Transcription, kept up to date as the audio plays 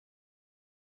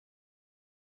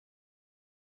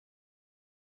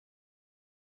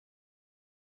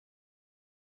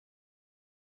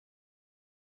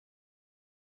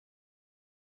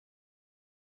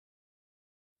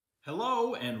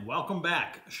Hello and welcome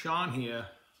back. Sean here,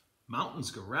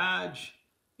 Mountains Garage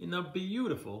in the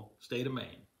beautiful state of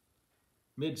Maine.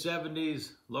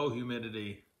 Mid-70s, low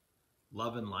humidity,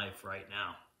 loving life right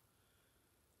now.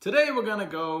 Today we're gonna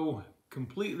go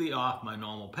completely off my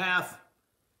normal path.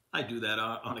 I do that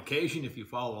on occasion if you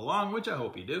follow along, which I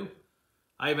hope you do.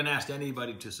 I haven't asked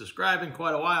anybody to subscribe in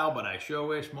quite a while, but I sure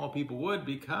wish more people would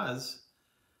because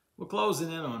we're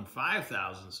closing in on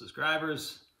 5,000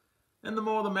 subscribers. And the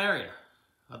more the merrier.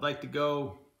 I'd like to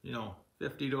go,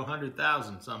 50 to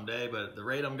 100,000 someday, but at the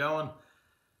rate I'm going,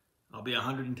 I'll be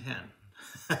 110.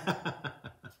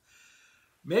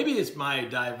 Maybe it's my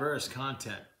diverse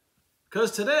content. Because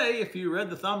today, if you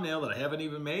read the thumbnail that I haven't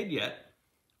even made yet,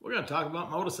 we're going to talk about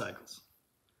motorcycles.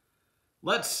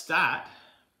 Let's start,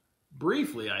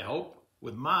 briefly I hope,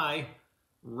 with my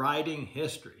riding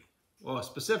history. Or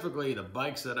specifically the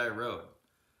bikes that I rode.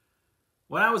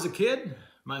 When I was a kid,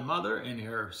 my mother in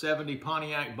her 70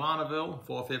 Pontiac Bonneville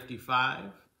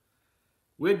 455,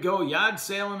 we'd go yard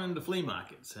sailing into flea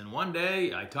markets. And one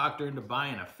day I talked her into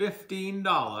buying a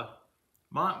 $15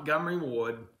 Montgomery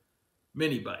Ward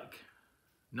mini bike.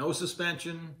 No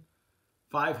suspension,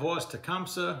 5-horse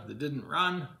Tecumseh that didn't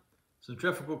run,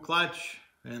 centrifugal clutch,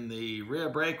 and the rear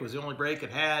brake was the only brake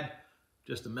it had.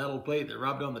 Just a metal plate that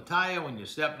rubbed on the tire when you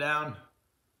stepped down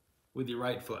with your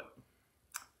right foot.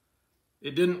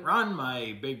 It didn't run.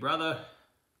 My big brother,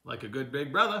 like a good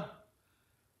big brother,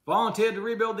 volunteered to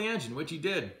rebuild the engine, which he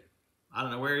did. I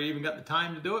don't know where he even got the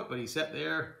time to do it, but he sat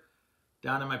there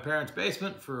down in my parents'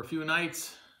 basement for a few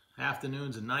nights,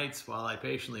 afternoons and nights, while I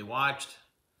patiently watched.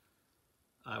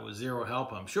 I was zero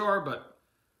help, I'm sure, but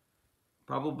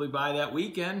probably by that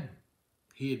weekend,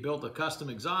 he had built a custom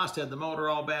exhaust, had the motor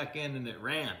all back in, and it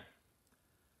ran.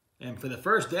 And for the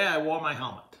first day, I wore my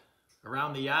helmet.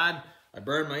 Around the yard, I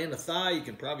burned my inner thigh. You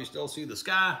can probably still see the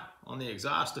scar on the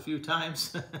exhaust a few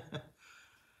times.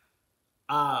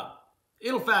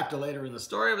 It'll factor later in the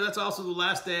story, but that's also the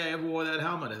last day I ever wore that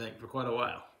helmet, I think, for quite a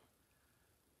while.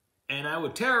 And I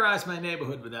would terrorize my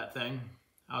neighborhood with that thing.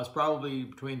 I was probably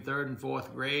between 3rd and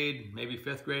 4th grade, maybe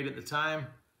 5th grade at the time.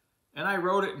 And I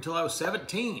rode it until I was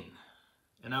 17.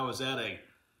 And I was at a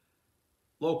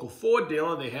local Ford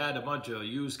dealer. They had a bunch of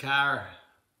used car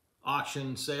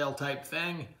auction sale type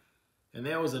thing. And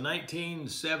there was a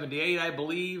 1978, I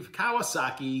believe,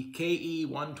 Kawasaki KE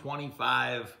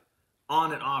 125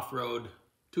 on and off-road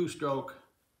 2-stroke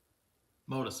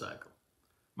motorcycle.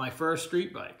 My first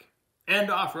street bike and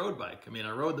off-road bike. I mean,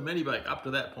 I rode the mini bike up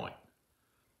to that point.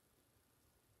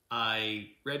 I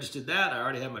registered that. I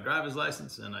already had my driver's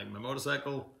license and my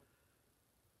motorcycle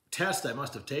test I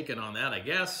must have taken on that, I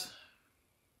guess.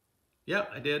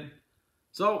 Yep, I did.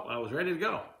 So I was ready to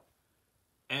go.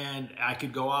 And I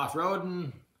could go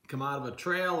off-roading, come out of a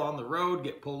trail on the road,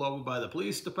 get pulled over by the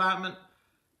police department,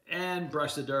 and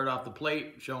brush the dirt off the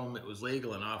plate, show them it was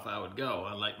legal, and off I would go.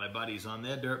 Unlike my buddies on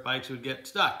their dirt bikes would get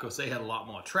stuck because they had a lot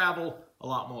more travel, a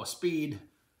lot more speed.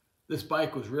 This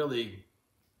bike was really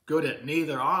good at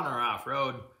neither on or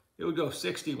off-road. It would go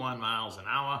 61 miles an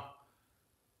hour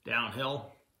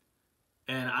downhill.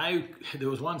 And there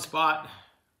was one spot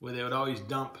where they would always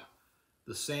dump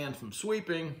the sand from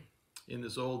sweeping in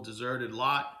this old deserted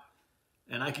lot,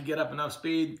 and I could get up enough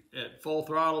speed at full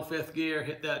throttle, 5th gear,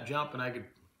 hit that jump, and I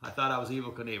thought I was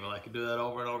Evel Knievel. I could do that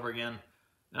over and over again,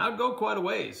 and I'd go quite a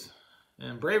ways,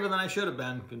 and braver than I should have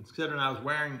been, considering I was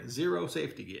wearing 0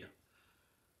 safety gear.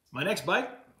 My next bike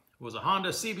was a Honda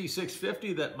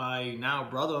CB650 that my now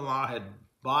brother-in-law had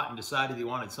bought and decided he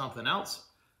wanted something else.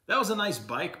 That was a nice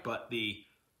bike, but the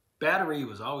battery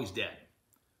was always dead.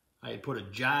 I had put a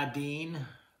Jardine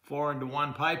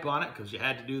 4-into-1 pipe on it because you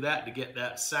had to do that to get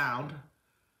that sound. I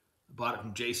bought it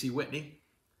from J.C. Whitney.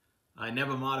 I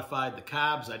never modified the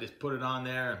carbs. I just put it on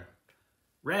there and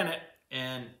ran it.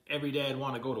 And every day I'd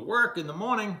want to go to work in the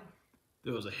morning.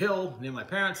 There was a hill near my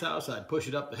parents' house. I'd push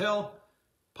it up the hill,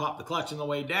 pop the clutch on the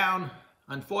way down.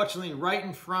 Unfortunately, right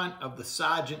in front of the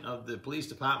sergeant of the police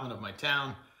department of my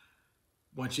town,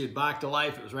 when she had back to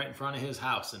life, it was right in front of his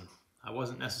house. And I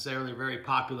wasn't necessarily very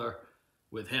popular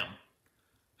with him.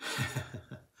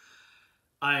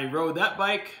 I rode that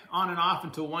bike on and off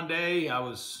until one day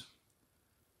every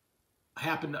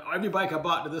bike I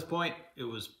bought to this point, it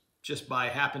was just by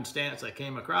happenstance I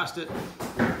came across it.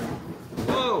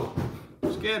 Whoa,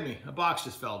 scared me. A box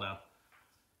just fell down.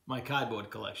 My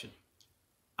cardboard collection.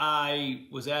 I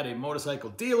was at a motorcycle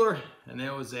dealer and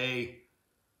there was a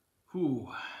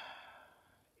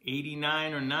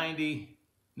 89 or 90,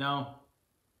 no,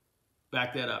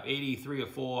 back that up, 83 or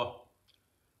 4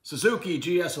 Suzuki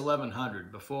GS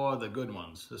 1100 before the good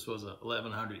ones. This was a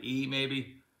 1100E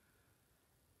maybe.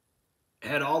 It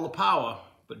had all the power,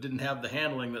 but didn't have the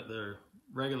handling that the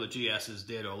regular GSs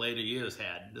did or later years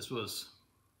had. This was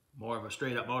more of a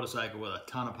straight up motorcycle with a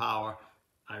ton of power.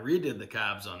 I redid the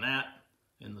carbs on that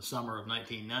in the summer of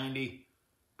 1990,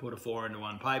 put a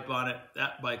 4-into-1 pipe on it.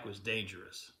 That bike was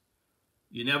dangerous.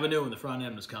 You never knew when the front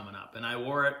end was coming up. And I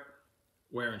wore it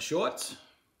wearing shorts,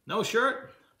 no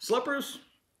shirt, slippers.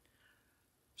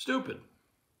 Stupid.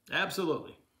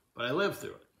 Absolutely. But I lived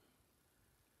through it.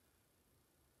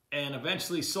 And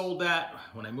eventually sold that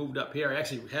when I moved up here. I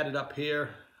actually had it up here.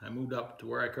 I moved up to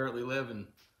where I currently live in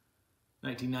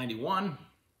 1991.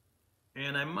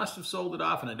 And I must have sold it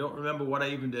off, and I don't remember what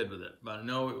I even did with it. But I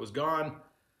know it was gone.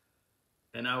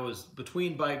 And I was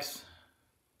between bikes,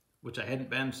 which I hadn't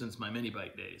been since my mini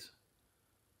bike days.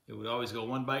 It would always go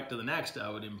one bike to the next. I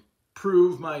would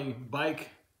improve my bike,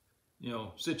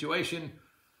 situation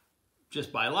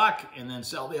just by luck, and then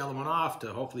sell the other one off to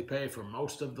hopefully pay for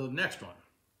most of the next one.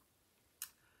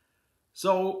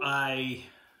 So I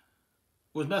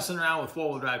was messing around with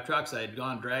four-wheel drive trucks. I had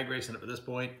gone drag racing up at this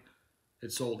point.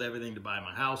 Had sold everything to buy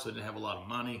my house. I didn't have a lot of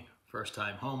money.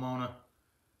 First-time homeowner.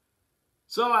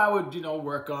 So I would,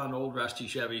 work on old rusty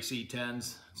Chevy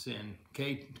C10s and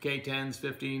K10s,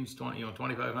 15s,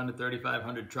 2500,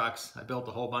 3500 trucks. I built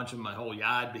a whole bunch of them. My whole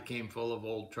yard became full of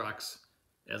old trucks.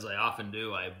 As I often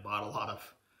do, I bought a lot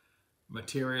of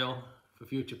material for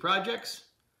future projects.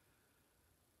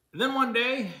 And then one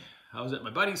day, I was at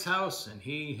my buddy's house, and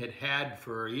he had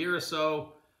for a year or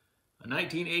so a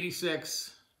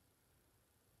 1986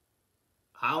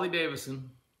 Harley Davidson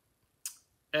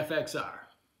FXR.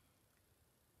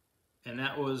 And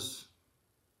that was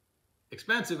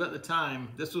expensive at the time.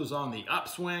 This was on the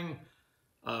upswing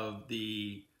of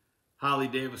the Harley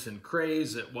Davidson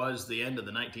craze. It was the end of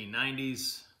the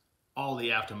 1990s. All the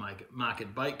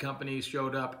aftermarket bike companies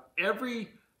showed up. Every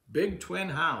big twin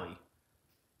Harley,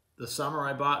 the summer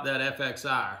I bought that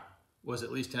FXR, was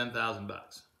at least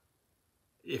 $10,000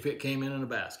 if it came in a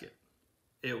basket.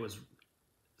 It was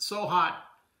so hot.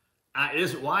 It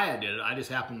isn't why I did it. I just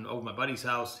happened over my buddy's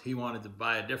house. He wanted to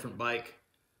buy a different bike.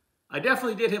 I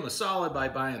definitely did him a solid by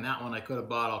buying that one. I could have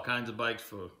bought all kinds of bikes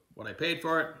for what I paid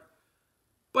for it,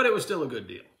 but it was still a good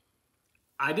deal.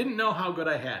 I didn't know how good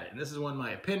I had it, and this is when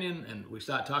my opinion, and we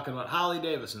start talking about Harley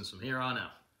Davidsons from here on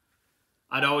out.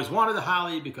 I'd always wanted a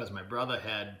Harley because my brother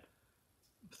had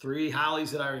 3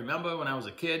 Harleys that I remember when I was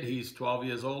a kid. He's 12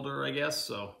 years older, I guess,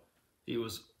 so he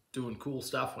was doing cool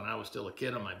stuff when I was still a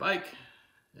kid on my bike,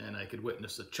 and I could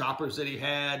witness the choppers that he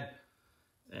had,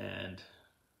 and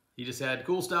he just had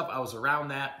cool stuff. I was around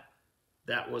that.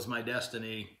 That was my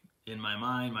destiny in my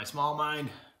mind, my small mind,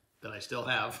 that I still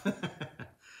have.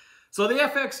 So the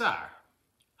FXR,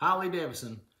 Harley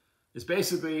Davidson, is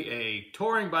basically a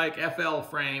touring bike, FL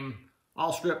frame,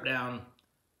 all stripped down,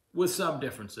 with some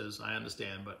differences, I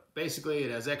understand. But basically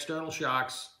it has external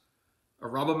shocks, a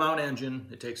rubber mount engine.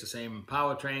 It takes the same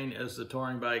powertrain as the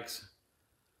touring bikes.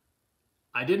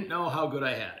 I didn't know how good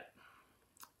I had it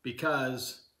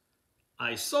because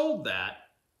I sold that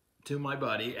to my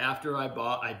buddy after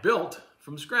I built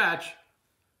from scratch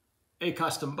a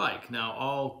custom bike. Now,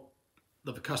 all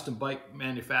the custom bike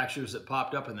manufacturers that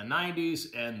popped up in the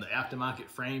 90s and the aftermarket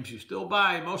frames you still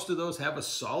buy, most of those have a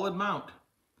solid mount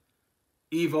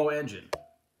Evo engine,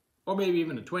 or maybe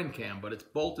even a twin cam, but it's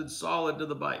bolted solid to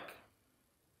the bike.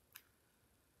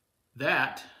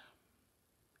 That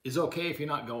is okay if you're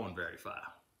not going very far.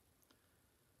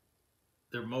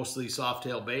 They're mostly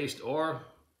softail based, or,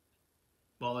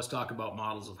 well, let's talk about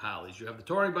models of Harleys. You have the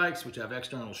touring bikes, which have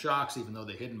external shocks, even though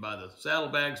they're hidden by the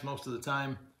saddlebags most of the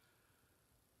time.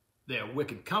 They're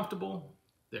wicked comfortable.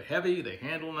 They're heavy. They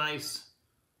handle nice.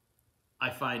 I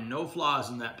find no flaws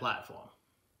in that platform.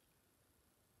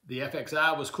 The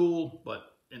FXR was cool,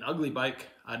 but an ugly bike.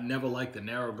 I'd never liked the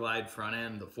narrow glide front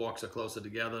end. The forks are closer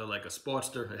together like a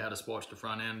Sportster. It had a Sportster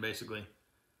front end, basically.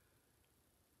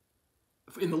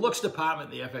 In the looks department,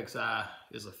 the FXR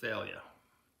is a failure.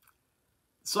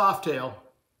 Softail,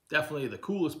 definitely the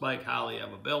coolest bike Harley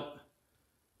ever built.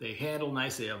 They handle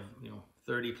nice. They have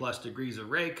 30 plus degrees of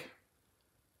rake.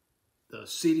 The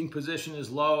seating position is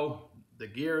low. The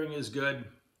gearing is good.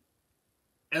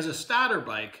 As a starter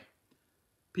bike,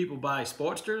 people buy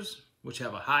Sportsters, which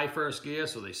have a high first gear,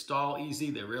 so they stall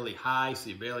easy. They're really high,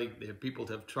 so people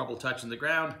have trouble touching the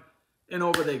ground, and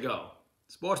over they go.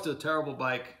 Sportster's a terrible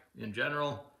bike in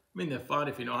general. I mean, they're fun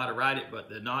if you know how to ride it, but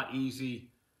they're not as easy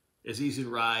to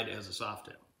ride as a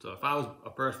Softail. So if I was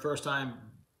a first-time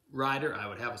rider, I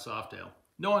would have a Softail,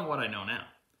 knowing what I know now.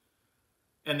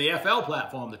 And the FL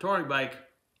platform, the touring bike,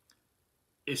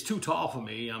 is too tall for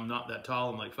me. I'm not that tall.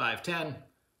 I'm like 5'10".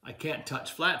 I can't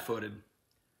touch flat-footed.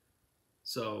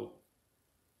 So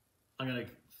I'm going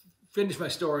to finish my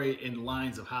story in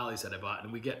lines of Harleys that I bought,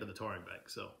 and we get to the touring bike.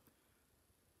 So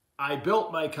I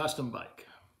built my custom bike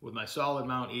with my solid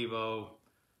mount Evo,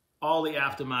 all the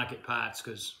aftermarket parts,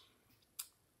 because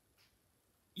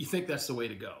you think that's the way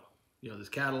to go. You know, this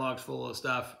catalog's full of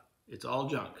stuff. It's all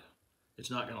junk.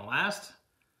 It's not going to last.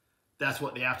 That's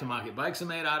what the aftermarket bikes are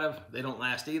made out of. They don't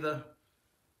last either.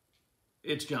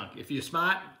 It's junk. If you're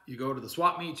smart, you go to the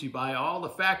swap meets, you buy all the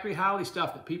factory Harley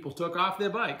stuff that people took off their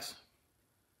bikes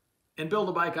and build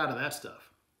a bike out of that stuff.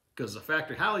 Because the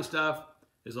factory Harley stuff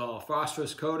is all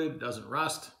phosphorus coated, doesn't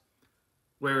rust.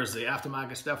 Whereas the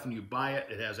aftermarket stuff, when you buy it,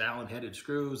 it has Allen-headed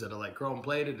screws that are like chrome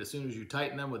plated. As soon as you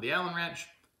tighten them with the Allen wrench,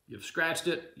 you've scratched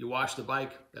it, you wash the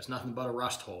bike, that's nothing but a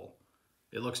rust hole.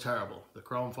 It looks terrible. The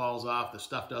chrome falls off, the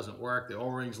stuff doesn't work, the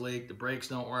O-rings leak, the brakes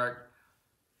don't work.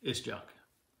 It's junk.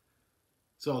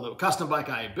 So the custom bike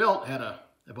I had built I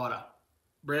bought a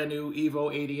brand new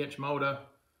Evo 80-inch motor,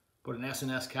 put an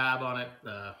S&S carb on it.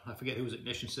 I forget whose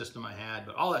ignition system I had,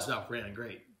 but all that stuff ran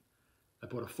great. I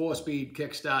put a 4-speed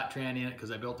kickstart tranny in it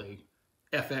because I built a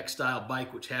FX style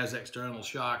bike which has external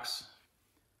shocks.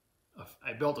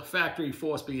 I built a factory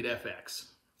 4-speed FX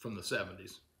from the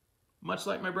 70s. Much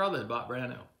like my brother had bought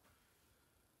brand new.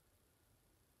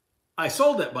 I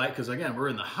sold that bike because, again, we're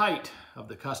in the height of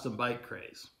the custom bike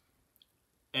craze.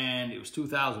 And it was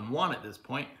 2001 at this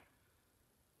point.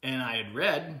 And I had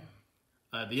read,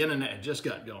 the internet had just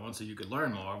got going, so you could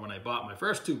learn more. When I bought my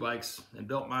first 2 bikes and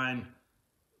built mine,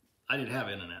 I didn't have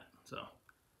internet. So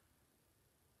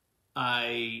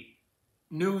I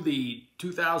knew the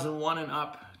 2001 and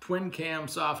up twin cam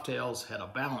Softails had a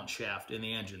balance shaft in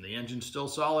the engine. The engine's still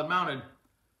solid mounted,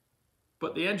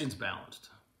 but the engine's balanced.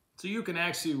 So you can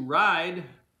actually ride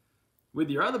with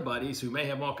your other buddies who may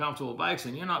have more comfortable bikes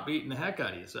and you're not beating the heck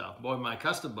out of yourself. Boy, my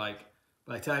custom bike,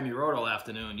 by the time you rode all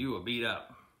afternoon, you were beat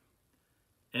up.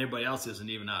 Everybody else isn't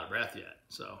even out of breath yet.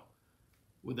 So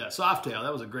with that Softail,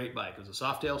 that was a great bike. It was a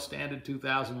Softail Standard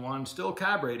 2001, still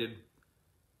carbureted,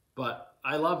 but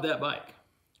I loved that bike.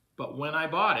 But when I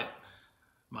bought it,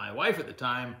 my wife at the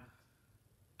time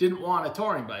didn't want a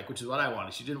touring bike, which is what I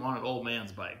wanted. She didn't want an old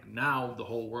man's bike. Now the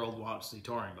whole world wants the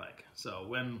touring bike. So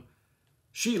when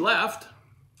she left,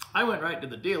 I went right to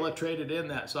the dealer, traded in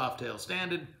that Softail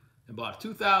Standard, and bought a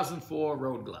 2004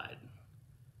 Road Glide.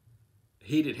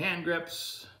 Heated hand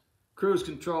grips, cruise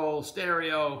control,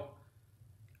 stereo.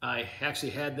 I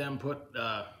actually had them put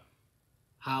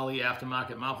Harley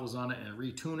aftermarket mufflers on it and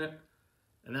retune it,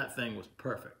 and that thing was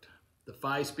perfect. The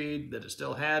 5-speed that it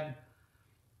still had,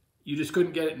 you just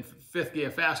couldn't get it in 5th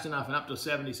gear fast enough, and up to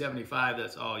 70, 75,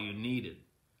 that's all you needed.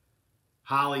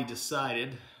 Harley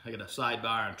decided, I got a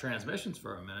sidebar on transmissions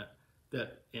for a minute,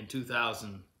 that in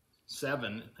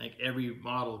 2007, I think every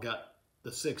model got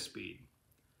the 6-speed.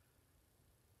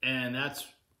 And that's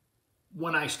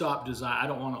when I stopped design. I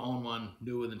don't want to own one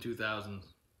newer than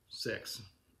 2006.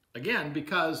 Again,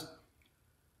 because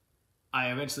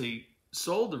I eventually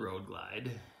sold the Road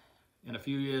Glide, and a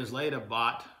few years later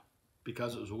bought,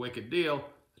 because it was a wicked deal,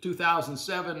 a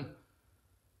 2007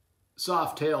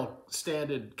 Softail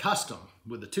Standard Custom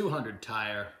with a 200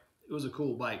 tire. It was a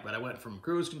cool bike, but I went from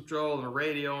cruise control and a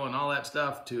radio and all that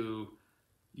stuff to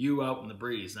you out in the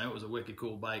breeze. And it was a wicked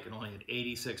cool bike. It only had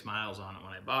 86 miles on it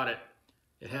when I bought it.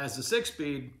 It has the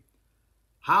 6-speed.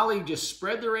 Harley just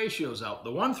spread the ratios out.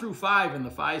 The 1 through 5 in the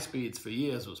 5-speeds for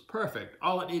years was perfect.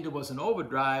 All it needed was an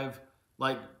overdrive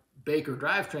like Baker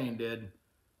Drivetrain did.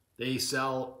 They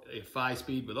sell a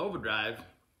 5-speed with overdrive,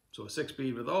 so a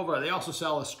 6-speed with over. They also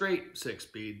sell a straight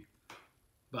 6-speed,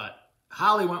 but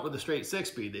Harley went with a straight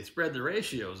 6-speed. They spread the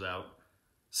ratios out.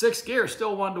 6th gear is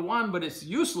still 1-to-1, but it's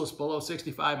useless below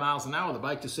 65 miles an hour. The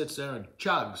bike just sits there and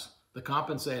chugs. The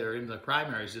compensator in the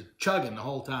primary is just chugging the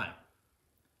whole time.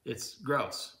 It's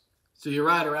gross. So you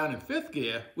ride around in 5th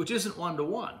gear, which isn't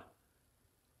 1-to-1.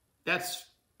 That's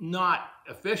not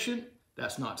efficient.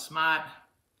 That's not smart.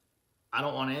 I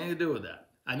don't want anything to do with that.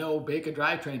 I know Baker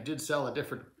Drivetrain did sell a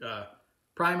different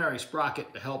primary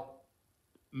sprocket to help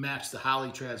match the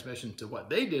Harley transmission to what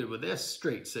they did with this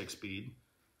straight 6-speed,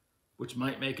 which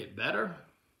might make it better,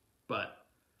 but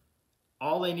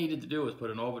all they needed to do was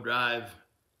put an overdrive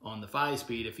on the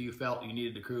 5-speed if you felt you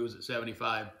needed to cruise at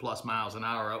 75 plus miles an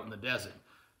hour out in the desert.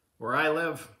 Where I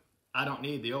live, I don't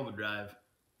need the overdrive.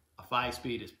 A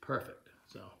 5-speed is perfect.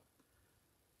 So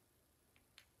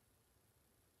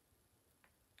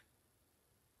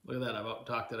look at that, I've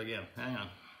talked it again. Hang on.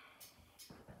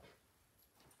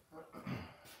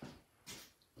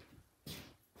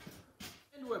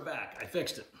 And we're back. I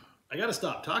fixed it. I gotta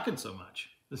stop talking so much.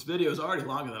 This video is already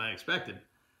longer than I expected.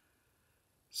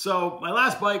 So my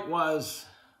last bike was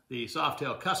the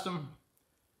Softail Custom.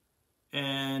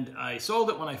 And I sold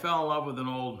it when I fell in love with an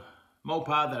old moped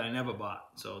that I never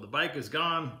bought. So the bike is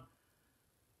gone.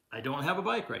 I don't have a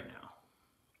bike right now.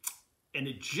 And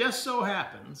it just so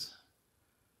happens,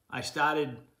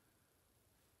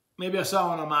 maybe I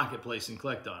saw it on a marketplace and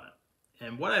clicked on it.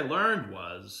 And what I learned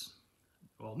was,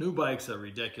 well, new bikes are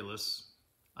ridiculous.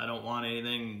 I don't want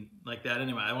anything like that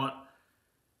anyway. I want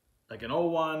like an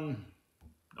 01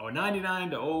 or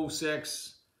 99 to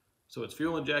 06. So it's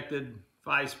fuel injected,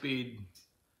 5-speed,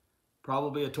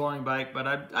 probably a touring bike, but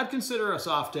I'd consider a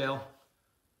Softail,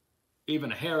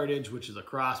 even a Heritage, which is a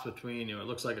cross between, it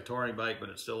looks like a touring bike, but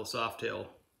it's still a Softail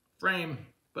frame.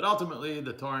 But ultimately,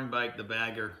 the touring bike, the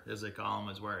bagger, as they call them,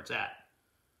 is where it's at.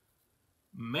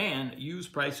 Man,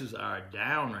 used prices are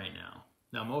down right now.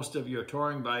 Now, most of your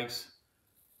touring bikes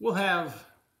will have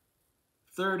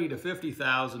 30 to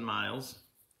 50,000 miles.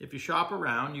 If you shop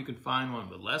around, you can find one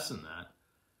with less than that.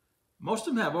 Most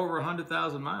of them have over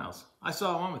 100,000 miles. I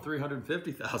saw one with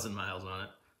 350,000 miles on it.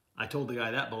 I told the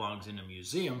guy that belongs in a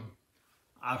museum.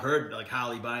 I've heard like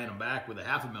Harley buying them back with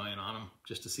 $500,000 on them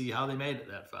just to see how they made it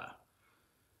that far.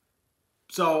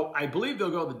 So I believe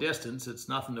they'll go the distance. It's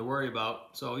nothing to worry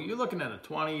about. So you're looking at a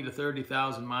 20 to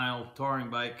 30,000 mile touring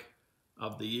bike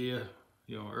of the year,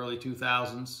 early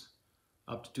 2000s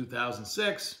up to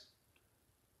 2006.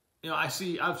 I've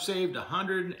saved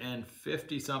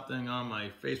 150 something on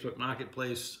my Facebook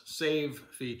Marketplace save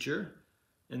feature.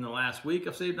 In the last week,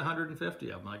 I've saved 150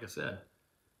 of them, like I said.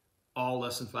 All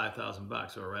less than 5,000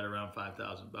 bucks, or right around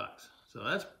 5,000 bucks. So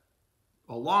that's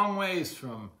a long ways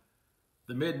from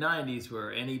the mid-90s,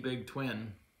 where any big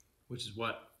twin, which is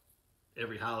what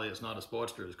every Harley that's not a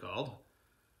Sportster is called,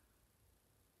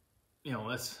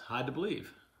 that's hard to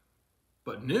believe.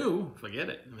 But new, forget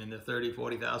it. I mean, they're $30,000,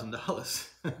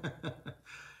 $40,000.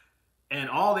 And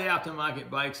all the aftermarket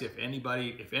bikes, if any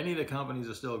of the companies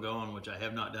are still going, which I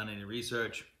have not done any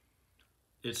research,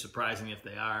 it's surprising if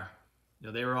they are.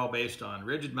 They were all based on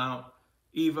rigid mount,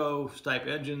 Evo type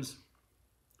engines,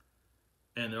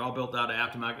 and they're all built out of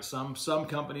aftermarket. Some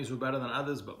companies were better than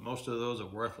others, but most of those are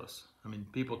worthless. I mean,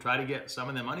 people try to get some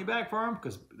of their money back for them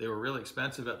because they were really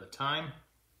expensive at the time.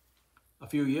 A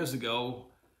few years ago,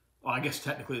 well, I guess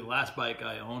technically the last bike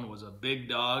I owned was a Big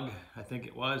Dog, I think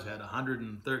it was, had a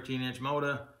 113-inch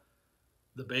motor,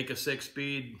 the Baker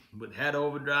 6-speed with head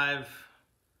overdrive.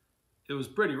 It was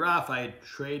pretty rough. I had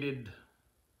traded,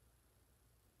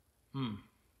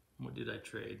 what did I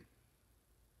trade?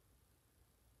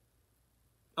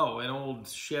 Oh, an old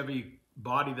Chevy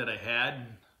body that I had,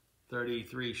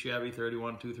 33 Chevy,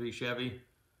 3123 Chevy.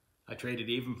 I traded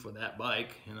even for that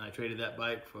bike, and I traded that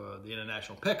bike for the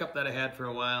International pickup that I had for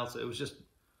a while. So it was just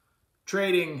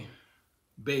trading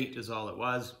bait is all it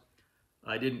was.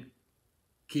 I didn't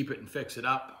keep it and fix it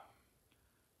up.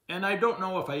 And I don't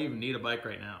know if I even need a bike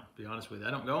right now, to be honest with you.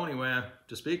 I don't go anywhere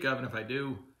to speak of, and if I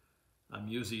do, I'm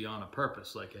usually on a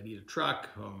purpose. Like I need a truck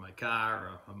or my car,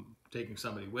 or I'm taking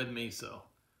somebody with me. So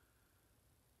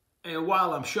and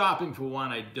while I'm shopping for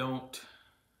one, I don't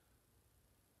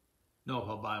know if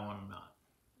I'll buy one or not.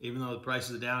 Even though the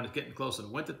prices are down, it's getting closer to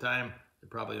winter time, they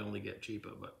probably only get cheaper.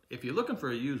 But if you're looking for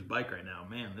a used bike right now,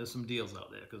 man, there's some deals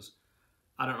out there, because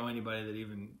I don't know anybody that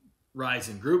even rides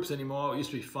in groups anymore. It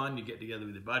used to be fun. You get together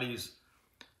with your buddies.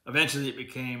 Eventually it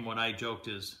became what I joked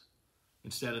is,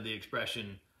 instead of the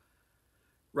expression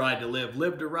ride to live,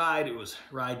 live to ride, it was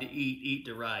ride to eat, eat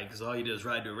to ride, because all you do is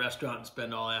ride to a restaurant and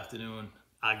spend all afternoon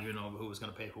arguing over who was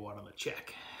going to pay for what on the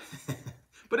check.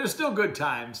 But it's still good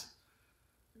times.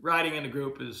 Riding in a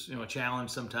group is, a challenge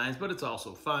sometimes, but it's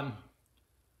also fun.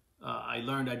 I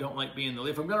learned I don't like being in the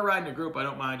lead. If I'm going to ride in a group, I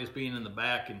don't mind just being in the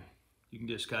back, and you can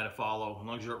just kind of follow. As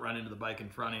long as you don't run into the bike in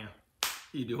front of you,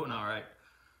 you're doing all right.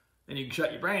 And you can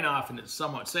shut your brain off, and it's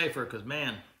somewhat safer because,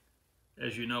 man,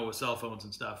 as you know, with cell phones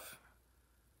and stuff,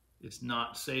 it's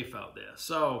not safe out there.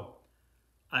 So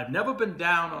I've never been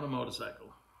down on a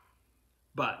motorcycle,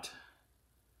 but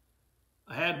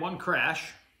I had one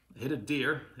crash. I hit a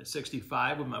deer at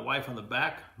 65 with my wife on the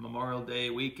back, Memorial Day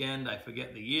weekend. I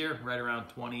forget the year, right around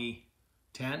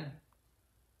 2010.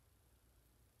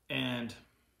 And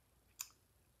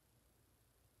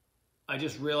I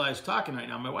just realized talking right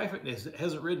now, my wife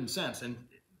hasn't ridden since. And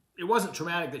it wasn't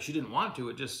traumatic that she didn't want to.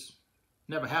 It just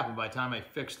never happened by the time I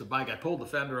fixed the bike. I pulled the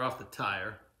fender off the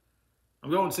tire. I'm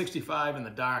going 65 in the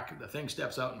dark. The thing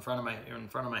steps out in front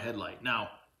of my headlight. Now,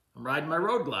 I'm riding my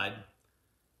Road Glide.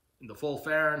 In the full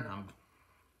Farron, I'm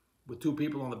with two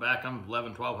people on the back. I'm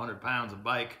 1,200 pounds of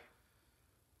bike.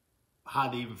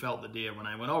 Hardly even felt the deer when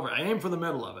I went over. I aimed for the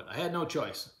middle of it. I had no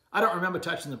choice. I don't remember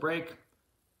touching the brake.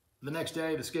 The next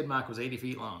day, the skid mark was 80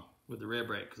 feet long with the rear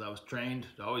brake, because I was trained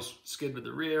to always skid with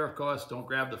the rear, of course. Don't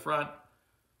grab the front.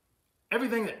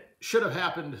 everything that should have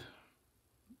happened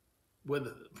with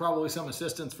probably some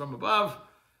assistance from above,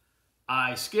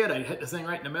 I skid. I hit the thing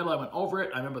right in the middle. I went over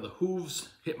it. I remember the hooves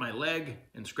hit my leg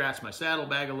and scratched my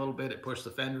saddlebag a little bit. It pushed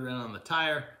the fender in on the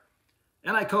tire.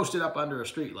 And I coasted up under a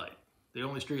street light, the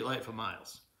only street light for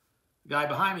miles. The guy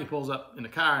behind me pulls up in the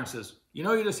car and says, "You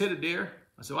know you just hit a deer?"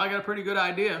 I said, "Well, I got a pretty good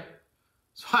idea."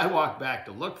 So I walked back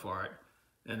to look for it.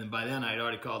 And then by then I'd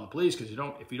already called the police, because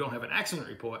if you don't have an accident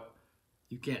report,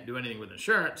 you can't do anything with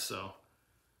insurance. So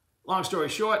long story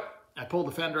short, I pulled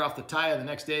the fender off the tire. The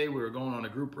next day we were going on a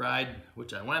group ride,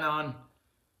 which I went on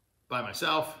by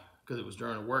myself because it was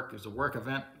during it was a work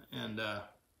event. And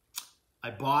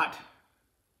I bought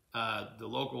the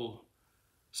local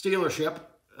dealership,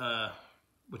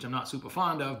 which I'm not super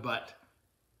fond of, but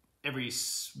every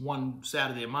one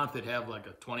Saturday a month they'd have like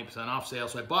a 20% off sale.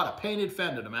 So I bought a painted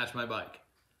fender to match my bike.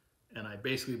 And I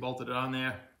basically bolted it on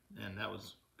there, and that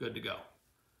was good to go.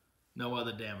 No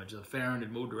other damage. The fairing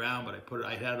had moved around, but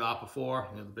I had it off before,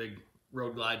 the big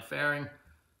Road Glide fairing.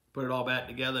 Put it all back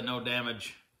together, no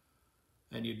damage.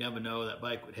 And you'd never know that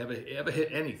bike would ever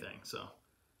hit anything. So,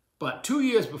 but 2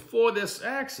 years before this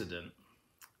accident,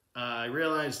 I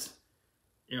realized,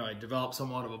 I developed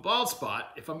somewhat of a bald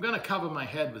spot. If I'm going to cover my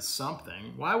head with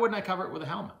something, why wouldn't I cover it with a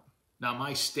helmet? Now,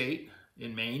 my state,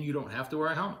 in Maine, you don't have to wear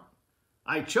a helmet.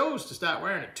 I chose to start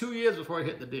wearing it 2 years before I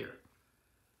hit the deer.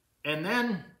 And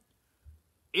then,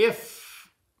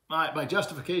 if my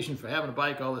justification for having a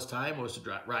bike all this time was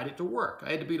to ride it to work. I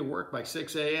had to be to work by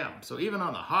 6 a.m. So even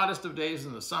on the hottest of days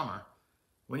in the summer,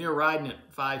 when you're riding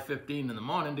at 5:15 in the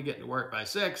morning to get to work by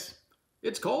 6,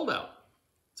 it's cold out.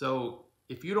 So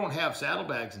if you don't have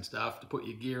saddlebags and stuff to put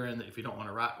your gear in, if you don't want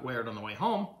to wear it on the way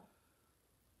home,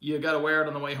 you got to wear it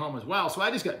on the way home as well. So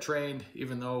I just got trained,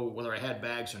 even though whether I had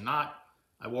bags or not,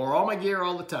 I wore all my gear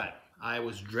all the time. I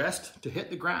was dressed to hit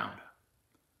the ground.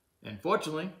 And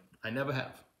fortunately, I never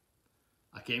have.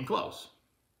 I came close.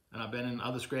 And I've been in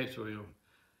other scrapes where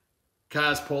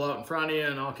cars pull out in front of you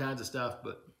and all kinds of stuff.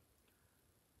 But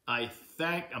I'm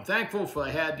thankful for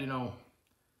I had,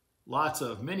 lots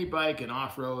of mini bike and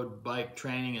off-road bike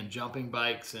training and jumping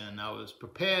bikes. And I was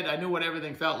prepared. I knew what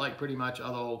everything felt like pretty much,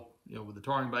 although, with the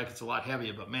touring bike, it's a lot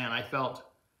heavier. But man, I felt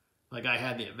like I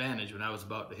had the advantage when I was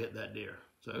about to hit that deer.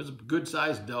 So it was a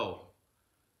good-sized doe.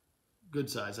 Good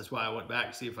size. That's why I went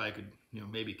back to see if I could,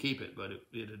 maybe keep it, but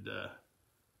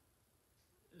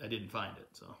I didn't find it.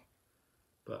 So,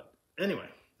 but anyway,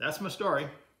 that's my story.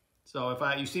 So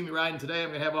if you see me riding today,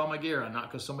 I'm gonna have all my gear on, not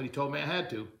because somebody told me I had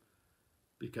to,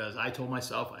 because I told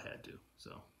myself I had to.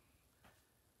 So,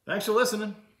 thanks for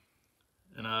listening,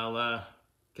 and I'll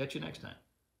catch you next time.